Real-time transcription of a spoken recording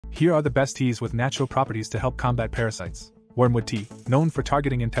Here are the best teas with natural properties to help combat parasites. Wormwood tea, known for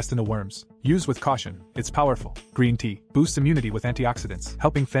targeting intestinal worms. Use with caution, it's powerful. Green tea, boosts immunity with antioxidants,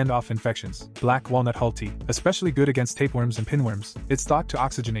 helping fend off infections. Black walnut hull tea, especially good against tapeworms and pinworms. It's thought to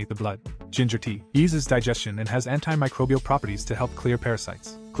oxygenate the blood. Ginger tea, eases digestion and has antimicrobial properties to help clear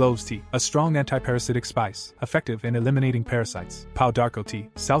parasites. Cloves tea, a strong anti-parasitic spice, effective in eliminating parasites. Pau d'Arco tea,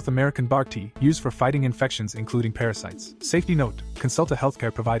 South American bark tea, used for fighting infections including parasites. Safety note, consult a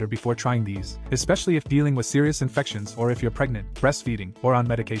healthcare provider before trying these, especially if dealing with serious infections or if you're pregnant, breastfeeding, or on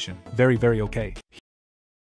medication. Very okay.